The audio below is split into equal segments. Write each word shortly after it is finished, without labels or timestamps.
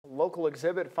local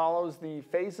exhibit follows the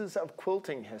phases of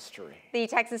quilting history. The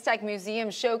Texas Tech Museum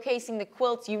showcasing the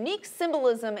quilt's unique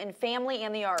symbolism in family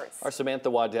and the arts. Our Samantha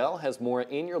Waddell has more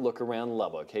in your Look Around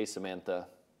Lubbock. Hey, Samantha.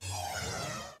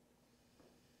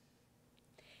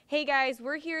 Hey guys,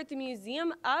 we're here at the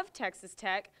Museum of Texas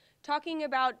Tech talking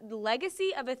about the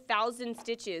legacy of 1,000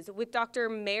 stitches with Dr.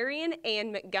 Marion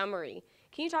Ann Montgomery.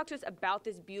 Can you talk to us about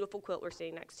this beautiful quilt we're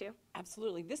sitting next to?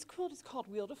 Absolutely. This quilt is called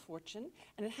Wheel to Fortune,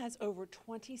 and it has over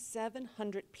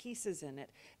 2,700 pieces in it.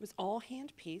 It was all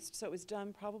hand-pieced, so it was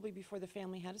done probably before the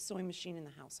family had a sewing machine in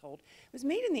the household. It was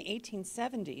made in the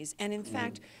 1870s, and in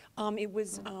fact,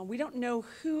 we don't know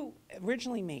who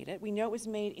originally made it. We know it was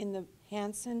made in the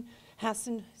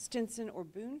Hasson, Stinson, or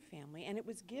Boone family, and it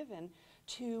was given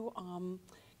to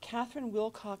Catherine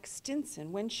Wilcox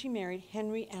Stinson when she married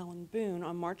Henry Allen Boone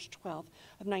on March 12th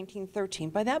of 1913.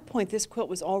 By that point, this quilt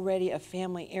was already a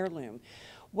family heirloom.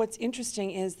 What's interesting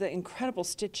is the incredible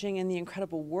stitching and the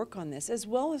incredible work on this, as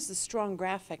well as the strong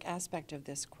graphic aspect of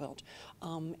this quilt.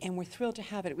 And we're thrilled to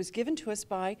have it. It was given to us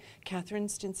by Catherine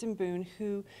Stinson Boone,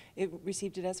 who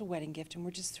received it as a wedding gift, and we're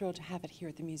just thrilled to have it here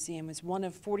at the museum as one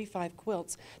of 45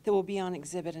 quilts that will be on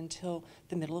exhibit until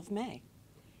the middle of May.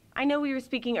 I know we were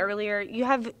speaking earlier, you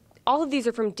have, all of these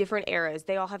are from different eras.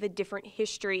 They all have a different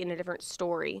history and a different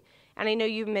story. And I know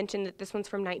you mentioned that this one's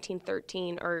from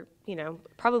 1913 or, you know,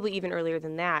 probably even earlier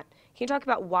than that. Can you talk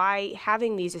about why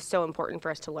having these is so important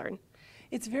for us to learn?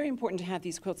 It's very important to have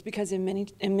these quilts because in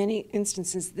many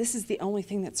instances, this is the only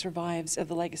thing that survives of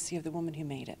the legacy of the woman who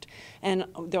made it. And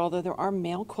although there are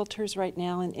male quilters right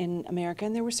now in America,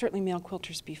 and there were certainly male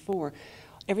quilters before,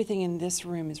 everything in this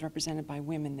room is represented by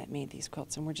women that made these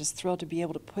quilts, and we're just thrilled to be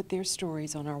able to put their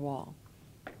stories on our wall.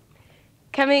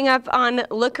 Coming up on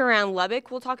Look Around Lubbock,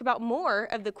 we'll talk about more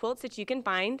of the quilts that you can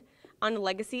find on the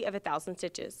legacy of 1,000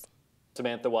 stitches.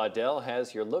 Samantha Waddell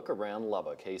has your Look Around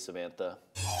Lubbock. Hey, Samantha.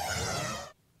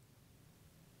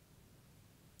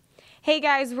 Hey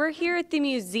guys, we're here at the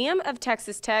Museum of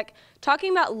Texas Tech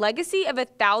talking about legacy of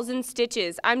 1,000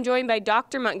 stitches. I'm joined by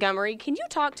Dr. Montgomery. Can you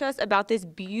talk to us about this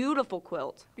beautiful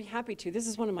quilt? Be happy to. This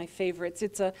is one of my favorites.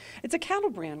 It's a cattle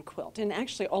brand quilt, and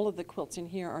actually all of the quilts in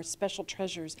here are special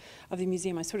treasures of the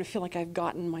museum. I sort of feel like I've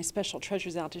gotten my special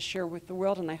treasures out to share with the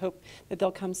world, and I hope that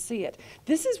they'll come see it.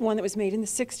 This is one that was made in the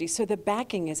 60s, so the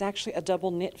backing is actually a double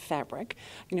knit fabric.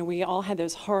 You know, we all had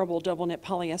those horrible double knit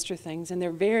polyester things, and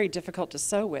they're very difficult to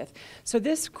sew with. So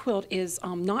this quilt is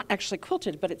not actually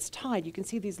quilted, but it's tied. You can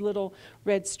see these little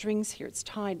red strings here. It's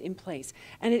tied in place.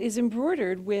 And it is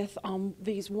embroidered with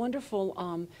these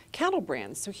wonderful cattle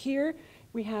brands. So here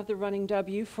we have the running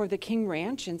W for the King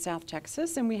Ranch in South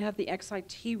Texas, and we have the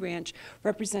XIT Ranch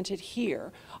represented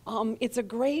here. It's a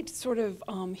great sort of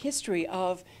history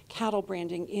of cattle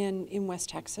branding in West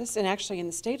Texas, and actually in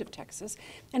the state of Texas,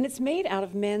 and it's made out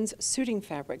of men's suiting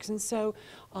fabrics, and so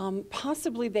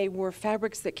possibly they were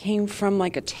fabrics that came from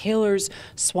like a tailor's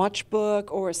swatch book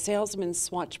or a salesman's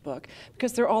swatch book,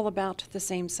 because they're all about the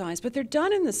same size, but they're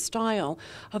done in the style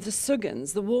of the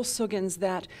suggans, the wool suggans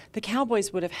that the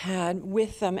cowboys would have had with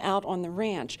them out on the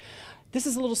ranch. This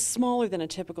is a little smaller than a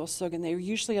typical suggan. They're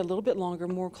usually a little bit longer,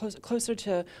 more closer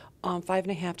to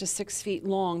 5.5 to 6 feet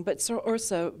long, but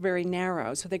also very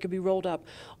narrow, so they could be rolled up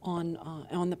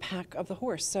on the pack of the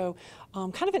horse. So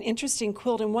kind of an interesting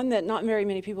quilt, and one that not very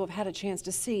many people have had a chance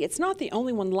to see. It's not the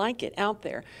only one like it out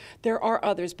there. There are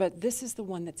others, but this is the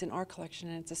one that's in our collection,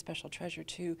 and it's a special treasure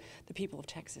to the people of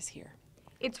Texas here.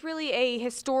 It's really a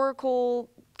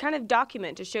historical kind of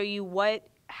document to show you what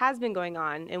has been going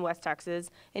on in West Texas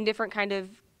and different kind of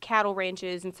cattle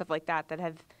ranches and stuff like that that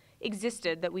have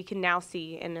existed that we can now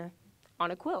see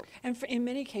on a quilt. And in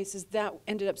many cases, that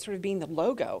ended up sort of being the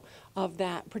logo of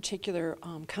that particular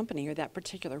company or that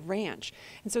particular ranch.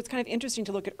 And so it's kind of interesting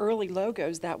to look at early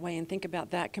logos that way and think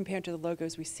about that compared to the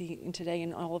logos we see today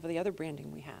and all of the other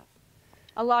branding we have.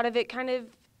 A lot of it kind of,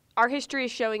 our history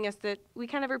is showing us that we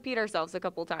kind of repeat ourselves a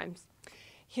couple times.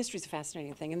 History is a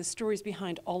fascinating thing, and the stories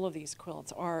behind all of these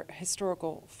quilts are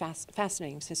historical,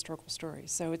 fascinating historical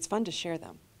stories, so it's fun to share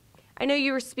them. I know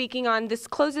you were speaking on, this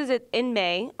closes in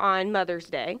May on Mother's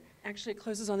Day. Actually, it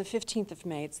closes on the 15th of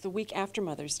May. It's the week after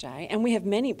Mother's Day, and we have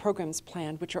many programs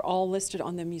planned, which are all listed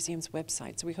on the museum's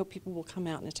website, so we hope people will come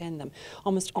out and attend them.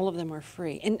 Almost all of them are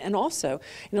free. And also,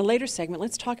 in a later segment,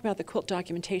 let's talk about the Quilt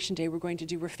Documentation Day we're going to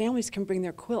do, where families can bring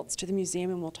their quilts to the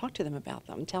museum, and we'll talk to them about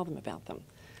them and tell them about them.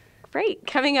 Great.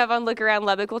 Coming up on Look Around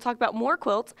Lubbock, we'll talk about more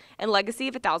quilts and legacy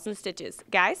of 1,000 stitches.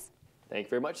 Guys? Thank you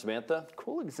very much, Samantha.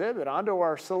 Cool exhibit. On to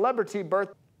our celebrity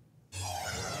birthday.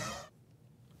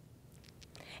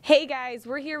 Hey guys,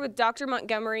 we're here with Dr.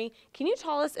 Montgomery. Can you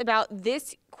tell us about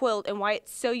this quilt and why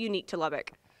it's so unique to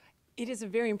Lubbock? It is a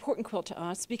very important quilt to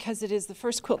us because it is the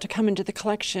first quilt to come into the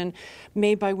collection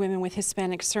made by women with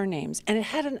Hispanic surnames. And it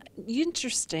had an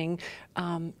interesting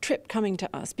trip coming to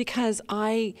us because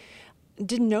I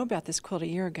didn't know about this quilt a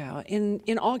year ago.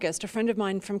 In August, a friend of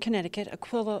mine from Connecticut, a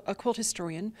quilt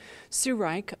historian, Sue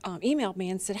Reich, emailed me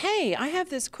and said, "Hey, I have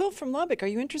this quilt from Lubbock. Are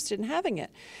you interested in having it?"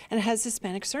 And it has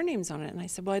Hispanic surnames on it. And I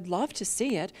said, "Well, I'd love to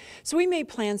see it." So we made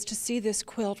plans to see this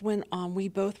quilt when we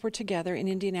both were together in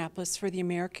Indianapolis for the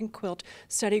American Quilt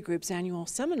Study Group's annual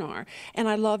seminar. And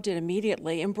I loved it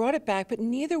immediately and brought it back, but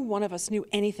neither one of us knew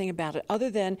anything about it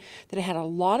other than that it had a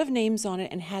lot of names on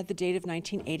it and had the date of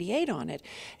 1988 on it.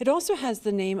 It also has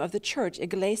the name of the church,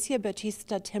 Iglesia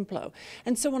Bautista Templo.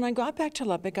 And so when I got back to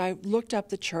Lubbock, I looked up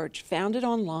the church, found it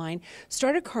online,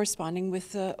 started corresponding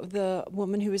with the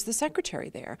woman who is the secretary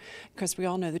there, because we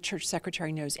all know the church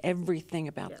secretary knows everything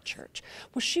about the church.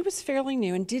 Well, she was fairly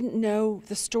new and didn't know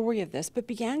the story of this, but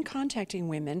began contacting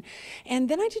women, and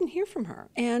then I didn't hear from her.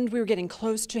 And we were getting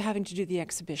close to having to do the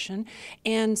exhibition,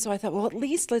 and so I thought, well, at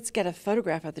least let's get a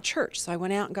photograph of the church. So I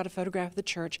went out and got a photograph of the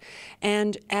church,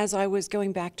 and as I was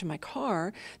going back to my car,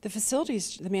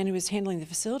 the man who was handling the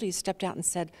facilities stepped out and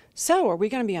said, "So, are we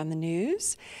going to be on the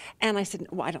news?" And I said,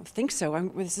 "Well, I don't think so.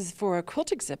 This is for a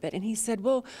quilt exhibit." And he said,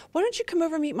 "Well, why don't you come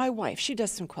over and meet my wife? She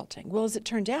does some quilting." Well, as it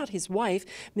turned out, his wife,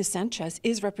 Miss Sanchez,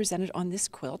 is represented on this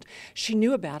quilt. She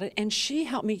knew about it, and she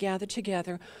helped me gather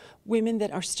together women that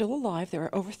are still alive. There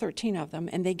are over 13 of them,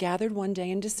 and they gathered one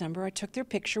day in December. I took their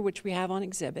picture, which we have on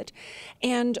exhibit,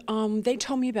 and they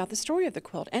told me about the story of the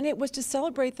quilt. And it was to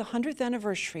celebrate the 100th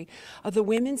anniversary of the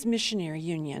Women's Missionary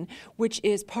Union, which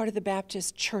is part of the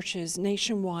Baptist Church's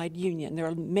nationwide union. There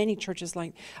are many churches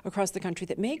like across the country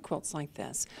that make quilts like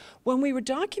this. When we were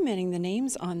documenting the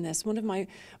names on this, one of my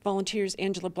volunteers,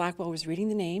 Angela Blackwell, was reading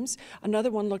the names.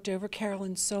 Another one looked over,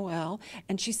 Carolyn Soel,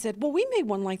 and she said, "Well, we made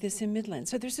one like this in Midland."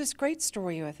 So there's this great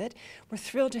story with it. We're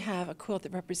thrilled to have a quilt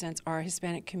that represents our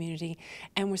Hispanic community,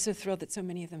 and we're so thrilled that so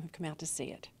many of them have come out to see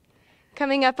it.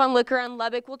 Coming up on Look Around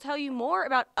Lubbock, we'll tell you more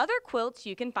about other quilts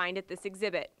you can find at this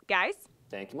exhibit. Guys?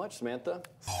 Thank you much, Samantha.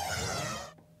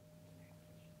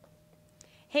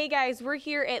 Hey guys, we're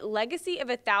here at Legacy of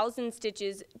 1,000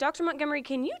 Stitches. Dr. Montgomery,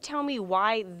 can you tell me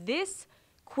why this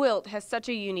quilt has such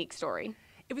a unique story?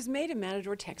 It was made in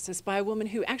Matador, Texas by a woman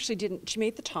who actually she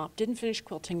made the top, didn't finish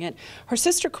quilting it. Her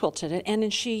sister quilted it, and then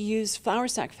she used flour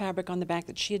sack fabric on the back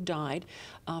that she had dyed,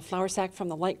 flour sack from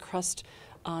the light crust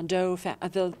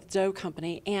the dough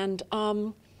company, and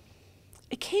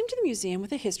it came to the museum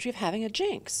with a history of having a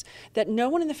jinx, that no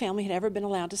one in the family had ever been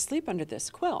allowed to sleep under this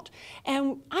quilt.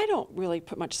 And I don't really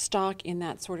put much stock in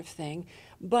that sort of thing,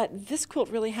 but this quilt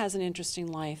really has an interesting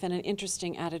life and an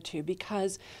interesting attitude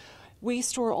because we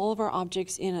store all of our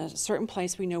objects in a certain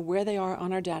place. We know where they are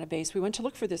on our database. We went to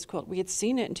look for this quilt. We had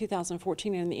seen it in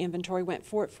 2014 in the inventory, went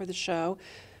for it for the show.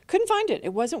 Couldn't find it.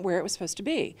 It wasn't where it was supposed to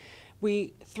be.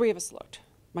 Three of us looked.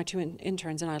 My two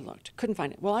interns and I looked. Couldn't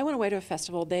find it. Well, I went away to a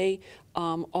festival. They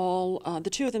the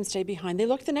two of them stayed behind. They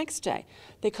looked the next day.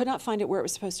 They could not find it where it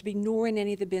was supposed to be, nor in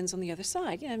any of the bins on the other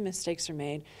side. Yeah, mistakes are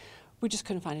made. We just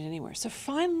couldn't find it anywhere. So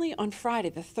finally, on Friday,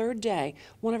 the third day,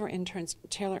 one of our interns,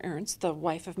 Taylor Ernst, the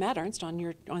wife of Matt Ernst on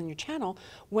your channel,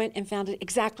 went and found it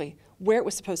exactly where it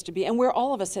was supposed to be and where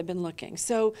all of us had been looking.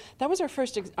 So that was our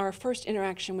first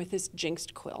interaction with this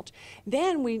jinxed quilt.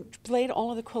 Then we laid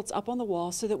all of the quilts up on the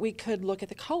wall so that we could look at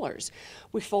the colors.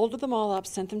 We folded them all up,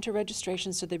 sent them to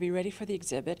registration so they'd be ready for the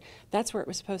exhibit. That's where it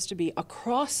was supposed to be,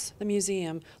 across the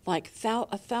museum, like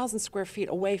 1,000 square feet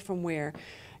away from where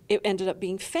it ended up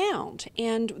being found.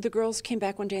 And the girls came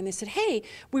back one day and they said, "Hey,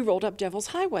 we rolled up Devil's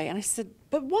Highway." And I said,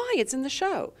 "But why? It's in the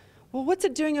show." "Well, what's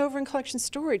it doing over in collection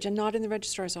storage and not in the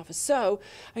registrar's office?" So,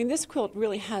 I mean, this quilt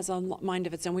really has a mind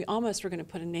of its own. We almost were going to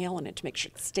put a nail in it to make sure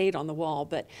it stayed on the wall,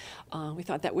 but we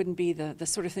thought that wouldn't be the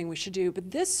sort of thing we should do.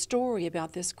 But this story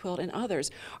about this quilt and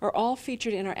others are all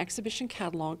featured in our exhibition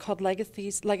catalog called Legacy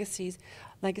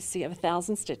of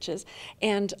 1,000 Stitches,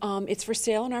 and it's for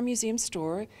sale in our museum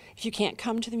store. If you can't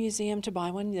come to the museum to buy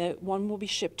one, one will be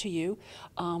shipped to you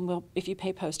if you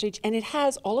pay postage, and it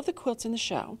has all of the quilts in the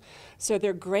show. So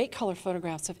they're great color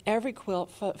photographs of every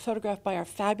quilt, photographed by our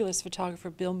fabulous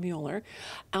photographer Bill Mueller,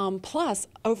 plus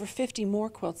over 50 more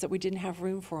quilts that we didn't have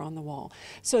room for on the wall.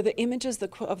 So the images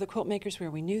of the quilt makers where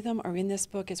we knew them are in this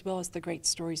book, as well as the great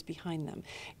stories behind them.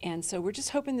 And so we're just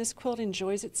hoping this quilt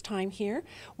enjoys its time here.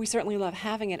 We certainly love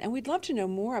having it, and we'd love to know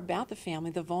more about the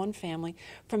family, the Vaughn family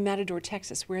from Matador,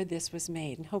 Texas, where this was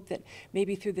made, and hope that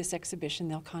maybe through this exhibition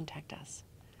they'll contact us.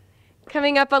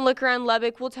 Coming up on Look Around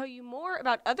Lubbock, we'll tell you more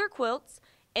about other quilts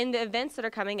and the events that are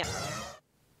coming up.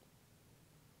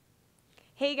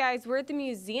 Hey guys, we're at the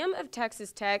Museum of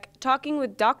Texas Tech talking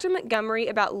with Dr. Montgomery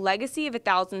about Legacy of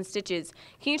 1,000 Stitches.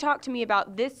 Can you talk to me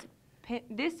about this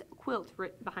quilt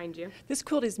behind you? This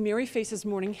quilt is Mary Faces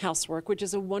Morning Housework, which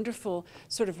is a wonderful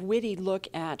sort of witty look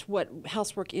at what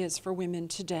housework is for women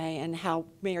today and how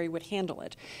Mary would handle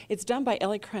it. It's done by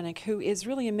Ellie Krennick, who is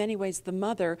really in many ways the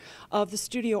mother of the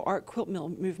studio art quilt mill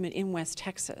movement in West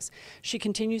Texas. She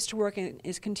continues to work and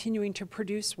is continuing to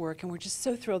produce work, and we're just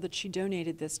so thrilled that she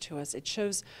donated this to us. It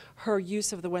shows her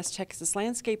use of the West Texas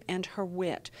landscape and her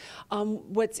wit.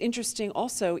 What's interesting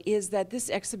also is that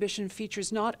this exhibition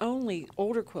features not only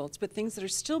older quilts, but things that are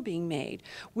still being made,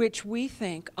 which we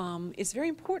think is very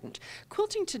important.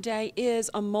 Quilting today is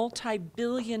a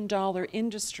multi-billion-dollar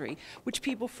industry, which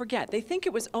people forget. They think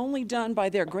it was only done by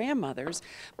their grandmothers,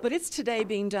 but it's today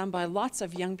being done by lots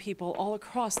of young people all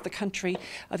across the country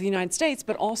of the United States,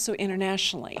 but also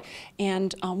internationally.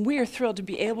 And we are thrilled to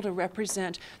be able to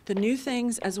represent the new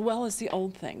things as well as the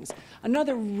old things.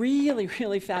 Another really,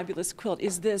 really fabulous quilt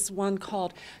is this one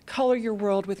called Color Your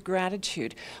World with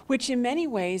Gratitude, which in many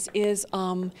ways is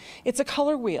it's a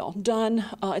color wheel done,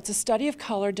 it's a study of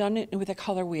color done with a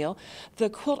color wheel. The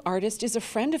quilt artist is a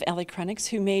friend of Ellie Krennick's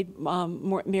who made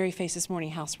Mary Faces Morning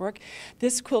Housework.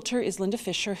 This quilter is Linda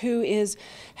Fisher, who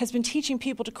has been teaching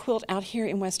people to quilt out here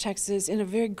in West Texas in a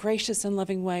very gracious and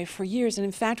loving way for years, and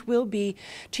in fact will be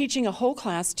teaching a whole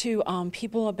class to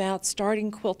people about starting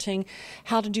quilting,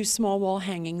 how to do small wall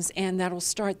hangings, and that will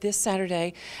start this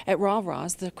Saturday at Raw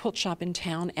Raw's, the quilt shop in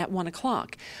town, at 1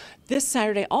 o'clock. This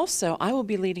Saturday also, I will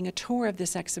be leading a tour of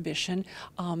this exhibition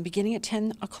beginning at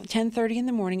 10:30 in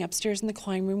the morning upstairs in the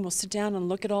Klein Room. We'll sit down and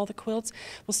look at all the quilts.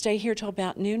 We'll stay here till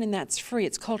about noon, and that's free.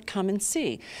 It's called Come and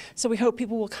See. So we hope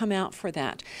people will come out for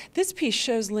that. This piece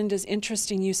shows Linda's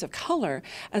interesting use of color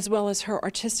as well as her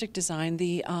artistic design.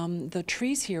 The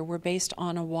trees here were based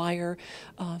on a wire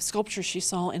sculpture she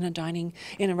saw in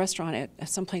a restaurant at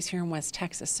someplace here in West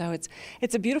Texas. So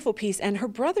it's a beautiful piece, and her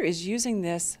brother is using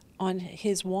this on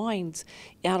his wines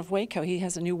out of Waco. He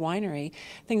has a new winery.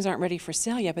 Things aren't ready for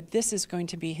sale yet, but this is going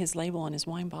to be his label on his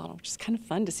wine bottle, which is kind of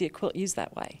fun to see a quilt used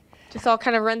that way. Just all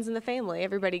kind of runs in the family.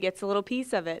 Everybody gets a little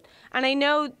piece of it. And I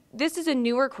know this is a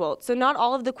newer quilt, so not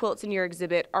all of the quilts in your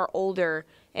exhibit are older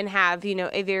and have,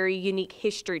 a very unique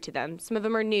history to them. Some of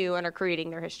them are new and are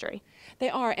creating their history. They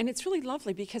are, and it's really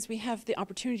lovely because we have the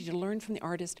opportunity to learn from the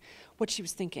artist what she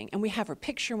was thinking. And we have her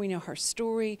picture, and we know her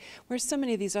story, whereas so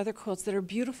many of these other quilts that are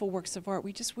beautiful works of art,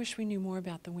 we just wish we knew more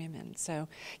about the women. So,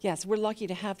 yes, we're lucky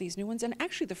to have these new ones. And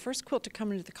actually, the first quilt to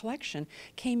come into the collection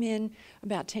came in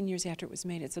about 10 years after it was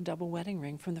made. It's a double wedding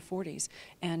ring from the 40s,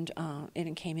 and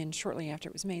it came in shortly after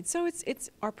it was made. So it's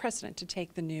our precedent to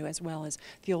take the new as well as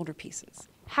the older pieces.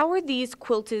 How are these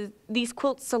quilts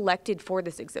selected for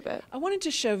this exhibit? I wanted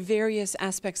to show various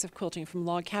aspects of quilting, from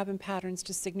log cabin patterns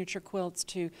to signature quilts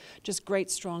to just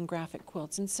great strong graphic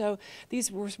quilts. And so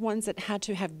these were ones that had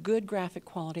to have good graphic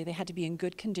quality, they had to be in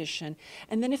good condition,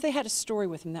 and then if they had a story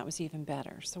with them, that was even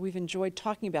better. So we've enjoyed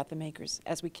talking about the makers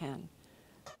as we can.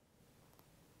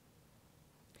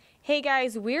 Hey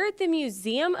guys, we're at the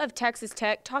Museum of Texas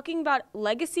Tech talking about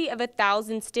Legacy of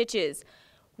 1,000 Stitches.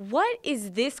 What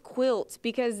is this quilt?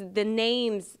 Because the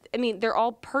names, they're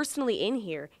all personally in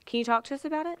here. Can you talk to us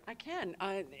about it? I can.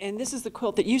 And this is the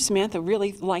quilt that you, Samantha,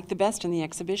 really liked the best in the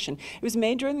exhibition. It was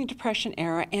made during the Depression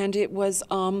era, and it was,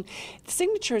 the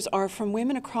signatures are from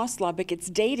women across Lubbock. It's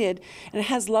dated, and it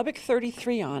has Lubbock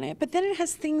 33 on it. But then it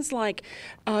has things like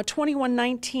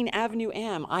 2119 Avenue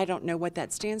M. I don't know what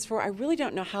that stands for. I really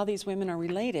don't know how these women are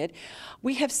related.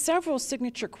 We have several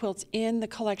signature quilts in the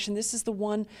collection. This is the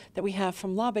one that we have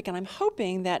from Lubbock, and I'm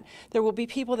hoping that there will be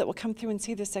people that will come through and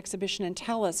see this exhibition and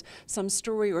tell us some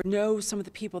story or know some of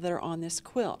the people that are on this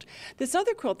quilt. This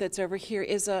other quilt that's over here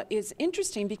is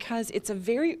interesting because it's a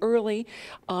very early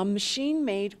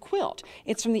machine-made quilt.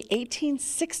 It's from the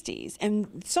 1860s, and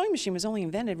the sewing machine was only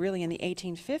invented really in the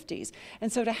 1850s.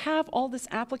 And so to have all this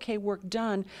applique work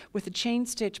done with a chain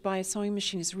stitch by a sewing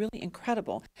machine is really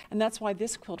incredible. And that's why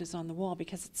this quilt is on the wall,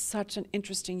 because it's such an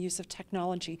interesting use of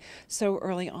technology so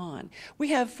early on. We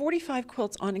have 45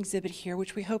 quilts on exhibit here,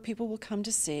 which we hope people will come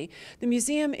to see. The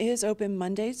museum is open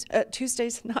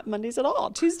Tuesdays, not Mondays at all,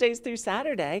 Tuesdays through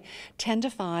Saturday, 10 to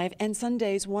 5, and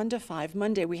Sundays, 1 to 5.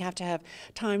 Monday, we have to have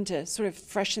time to sort of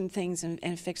freshen things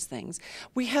and fix things.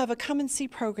 We have a come and see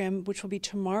program, which will be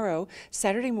tomorrow,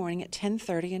 Saturday morning at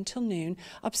 10:30 until noon,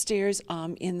 upstairs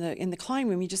in the Klein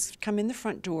Room. You just come in the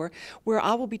front door, where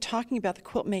I will be talking about the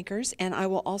quilt makers, and I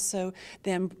will also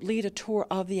then lead a tour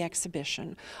of the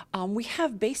exhibition. We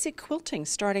have basic quilting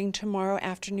starting tomorrow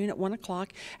afternoon at 1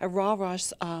 o'clock at Raw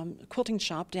Raw's quilting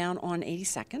shop down on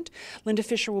 82nd. Linda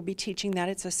Fisher will be teaching that.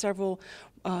 It's a several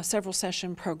several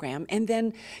session program. And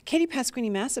then Katie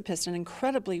Pasquini Massapist, an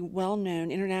incredibly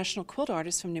well-known international quilt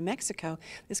artist from New Mexico,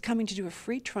 is coming to do a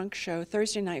free trunk show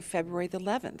Thursday night, February the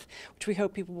 11th, which we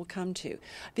hope people will come to.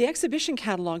 The exhibition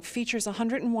catalog features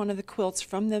 101 of the quilts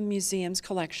from the museum's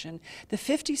collection, the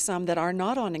 50-some that are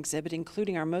not on exhibit,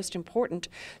 including our most important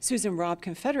Susan Robb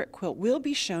Confederate quilt, will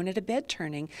be shown at a bed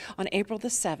turning on April the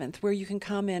 7th, where you can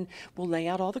come in. We'll lay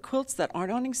out all the quilts that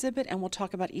aren't on exhibit, and we'll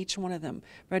talk about each one of them.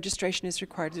 Registration is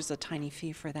required. There's a tiny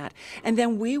fee for that. And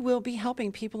then we will be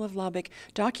helping people of Lubbock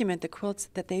document the quilts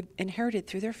that they've inherited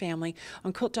through their family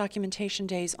on Quilt Documentation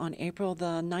Days on April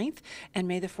the 9th and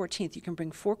May the 14th. You can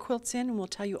bring 4 quilts in, and we'll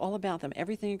tell you all about them,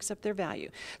 everything except their value.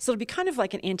 So it'll be kind of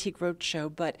like an antique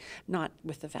roadshow, but not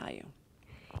with the value.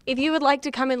 If you would like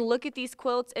to come and look at these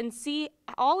quilts and see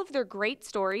all of their great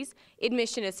stories,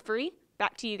 admission is free.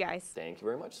 Back to you guys. Thank you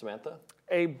very much, Samantha.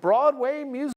 A Broadway musical.